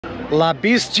La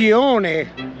Bestione.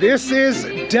 This is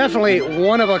definitely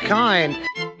one of a kind.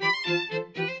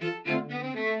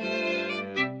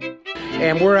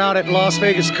 And we're out at Las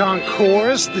Vegas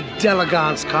Concours, the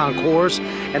Delegance Concours.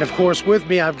 And of course, with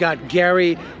me, I've got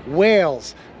Gary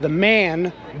Wales, the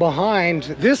man behind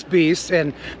this beast.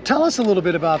 And tell us a little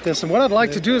bit about this. And what I'd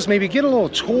like to do is maybe get a little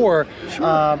tour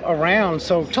around.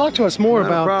 So talk to us more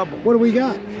about what do we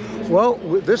got? Well,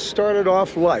 this started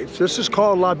off life. This is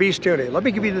called La Bestione. Let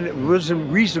me give you the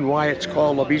reason why it's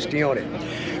called La Bestione.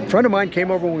 A friend of mine came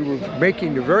over when we were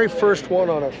making the very first one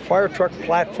on a fire truck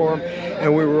platform,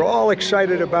 and we were all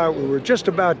excited about it. We were just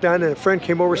about done, and a friend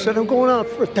came over and said, I'm going out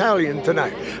for Italian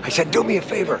tonight. I said, do me a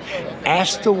favor.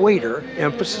 Ask the waiter,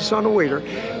 emphasis on the waiter,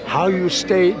 how you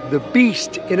say the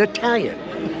beast in Italian.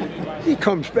 He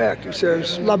comes back, he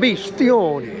says, La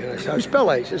Bestione. And I said, I spell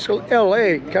it. He says,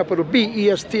 L-A, capital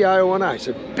B-E-S-T-I-O-N-I. I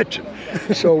said, bitchin'.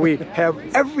 So we have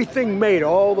everything made,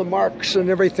 all the marks and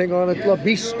everything on it, La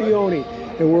Bestione.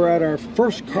 And we're at our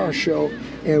first car show,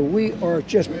 and we are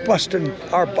just busting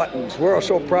our buttons. We're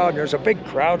so proud. There's a big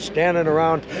crowd standing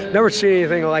around. Never seen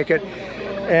anything like it.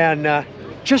 And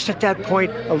just at that point,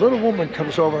 a little woman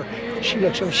comes over. She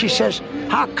looks at me, she says,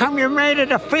 how come you made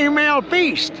it a female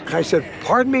beast? I said,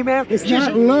 pardon me, ma'am? It's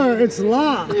not La, it's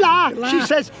La. La. She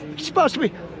says, it's supposed to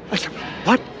be. I said,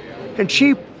 what? And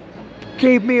she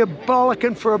gave me a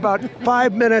bollocking for about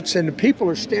 5 minutes, and the people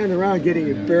are standing around getting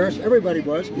embarrassed. Everybody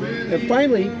was. And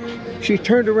finally, she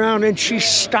turned around and she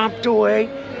stomped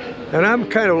away. And I'm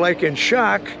kind of like in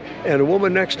shock. And a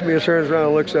woman next to me turns around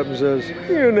and looks up and says,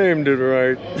 you named it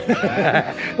right.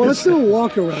 Well, let's do a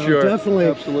walk around, sure, definitely.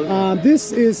 Absolutely.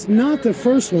 This is not the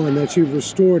first one that you've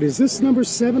restored. Is this number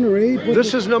 7 or 8?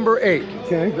 This is number 8.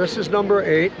 Okay. This is number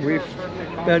 8. We've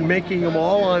been making them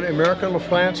all on American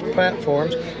LaFrance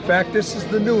platforms. In fact, this is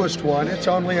the newest one. It's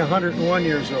only 101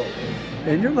 years old.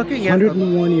 And you're looking at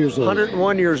 101 years old.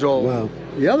 101 years old. Wow.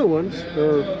 The other ones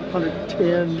are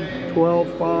 110, 12,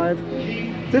 5.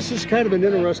 This is kind of an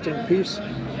interesting piece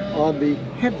on the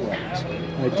headlights.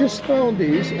 I just found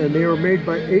these, and they were made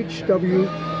by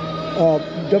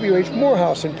W.H.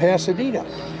 Morehouse in Pasadena.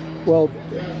 Well,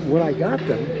 when I got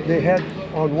them, they had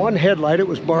on one headlight, it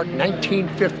was marked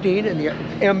 1915 and the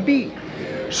MB.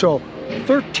 So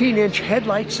 13-inch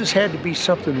headlights, this had to be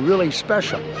something really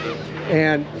special.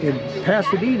 And in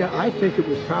Pasadena, I think it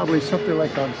was probably something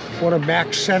like on one of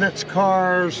Mack Sennett's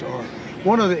cars or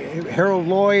one of the Harold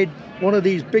Lloyd, one of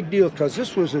these big deals, because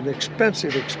this was an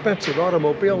expensive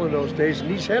automobile in those days,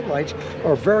 and these headlights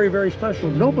are very, very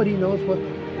special. Nobody knows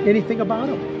anything about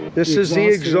them. This is the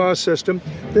exhaust system.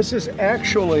 This is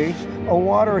actually a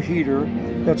water heater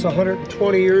that's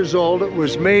 120 years old. It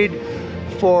was made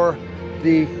for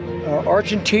the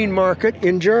Argentine market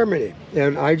in Germany,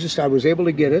 and I was able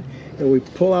to get it, and we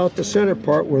pull out the center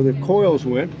part where the coils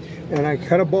went, and I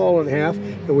cut a ball in half,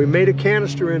 and we made a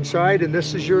canister inside, and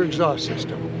this is your exhaust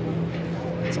system.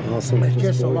 It's awesome. It's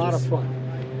just a lot of fun.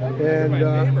 And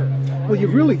well,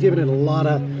 you've really given it a lot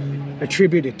of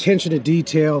attention to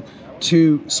detail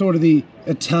to sort of the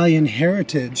Italian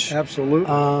heritage. Absolutely.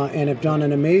 And have done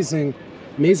an amazing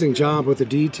job with the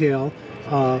detail.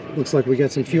 Looks like we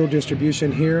got some fuel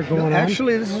distribution here going on.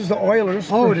 Actually, this is the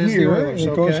oilers. Oh, it is the oilers.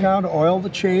 It goes down to oil the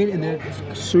chain, and then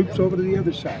it swoops over to the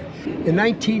other side. In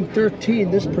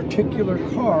 1913, this particular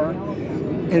car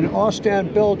in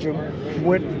Ostend, Belgium,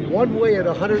 went one way at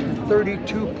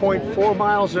 132.4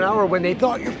 miles an hour when they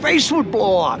thought your face would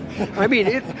blow off. I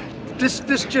mean, this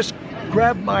just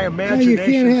grabbed my imagination. You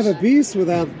can't have a beast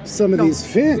without some of these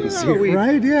fins here,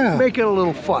 right? Yeah. Make it a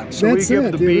little fun. So that's we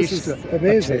give the beast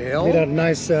amazing. a tail. Made out of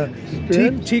nice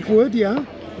teak wood, yeah.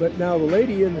 But now the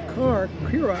lady in the car,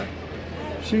 Kira,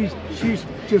 she's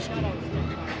just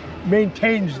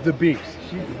maintains the beast.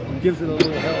 She gives it a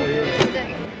little hell here.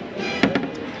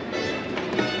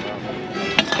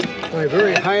 My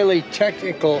very highly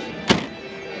technical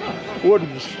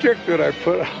wooden stick that I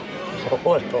put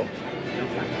on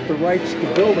the rights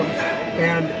to build them,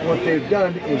 and what they've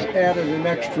done is added an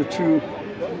extra two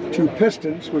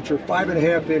pistons, which are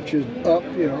 5.5 inches up.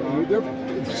 You know, they're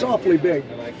softly big,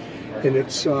 and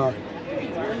it's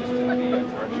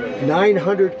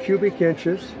 900 cubic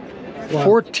inches,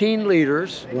 14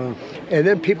 liters. Wow. And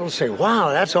then people say,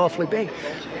 "Wow, that's awfully big.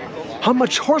 How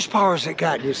much horsepower has it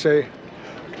got?" And you say,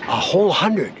 a whole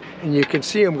 100. And you can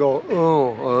see them go,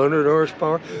 oh, 100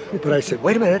 horsepower. But I said,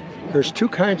 wait a minute, there's 2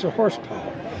 kinds of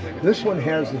horsepower. This one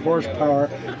has the horsepower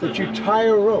that you tie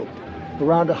a rope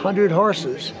around 100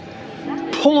 horses,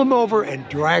 pull them over and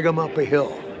drag them up a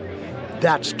hill.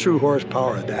 That's true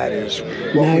horsepower. That is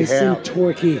what nice we have. And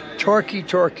torquey. Torquey.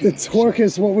 The torque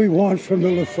is what we want from the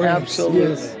LaFrance.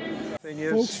 Absolutely. Yes.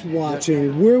 is... Folks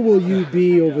watching, where will you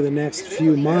be over the next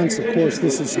few months? Of course,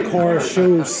 this is car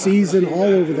show season all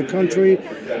over the country.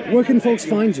 Where can folks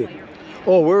find you?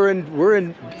 Oh, we're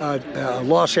in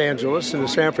Los Angeles in the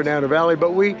San Fernando Valley,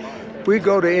 but we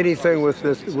go to anything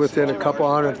within a couple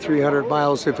 100, 300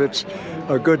 miles if it's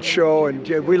a good show, and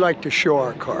we like to show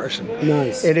our cars.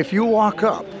 Nice. And if you walk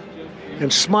up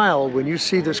and smile when you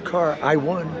see this car, I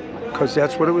won, because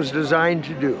that's what it was designed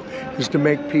to do, is to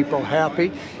make people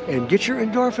happy and get your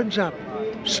endorphins up.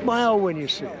 Smile when you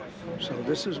see it. So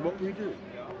this is what we do.